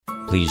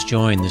Please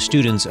join the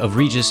students of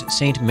Regis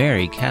St.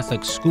 Mary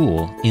Catholic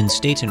School in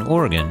Stayton,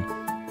 Oregon,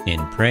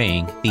 in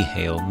praying the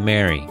Hail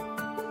Mary.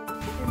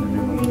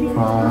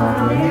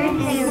 Father,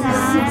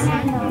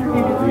 Son, and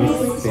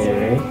Holy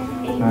Spirit.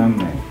 Amen.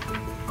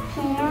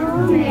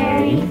 Hail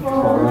Mary,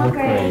 full of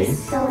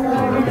grace, the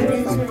Lord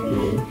is with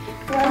thee.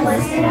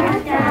 Blessed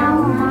art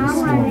thou among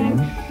women,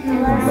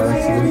 and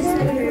blessed is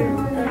the fruit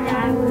of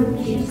thy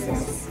womb,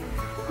 Jesus.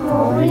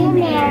 Holy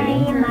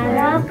Mary,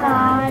 Mother of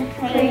God,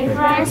 pray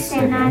for us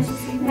sinners,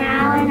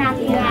 now and at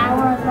the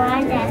hour of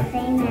our death.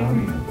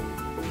 Amen.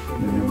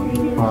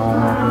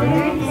 Father,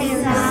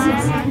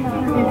 Son,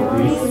 and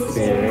Holy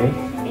Spirit.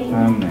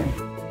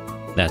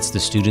 Amen. That's the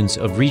students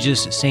of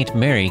Regis St.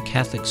 Mary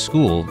Catholic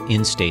School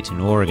in Stayton,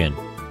 Oregon.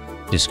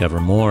 Discover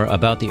more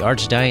about the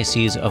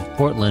Archdiocese of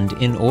Portland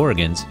in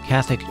Oregon's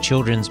Catholic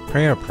Children's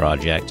Prayer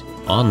Project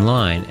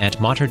online at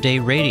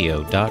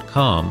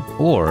materdeiradio.com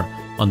or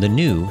on the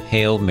new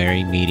Hail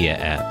Mary Media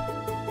app.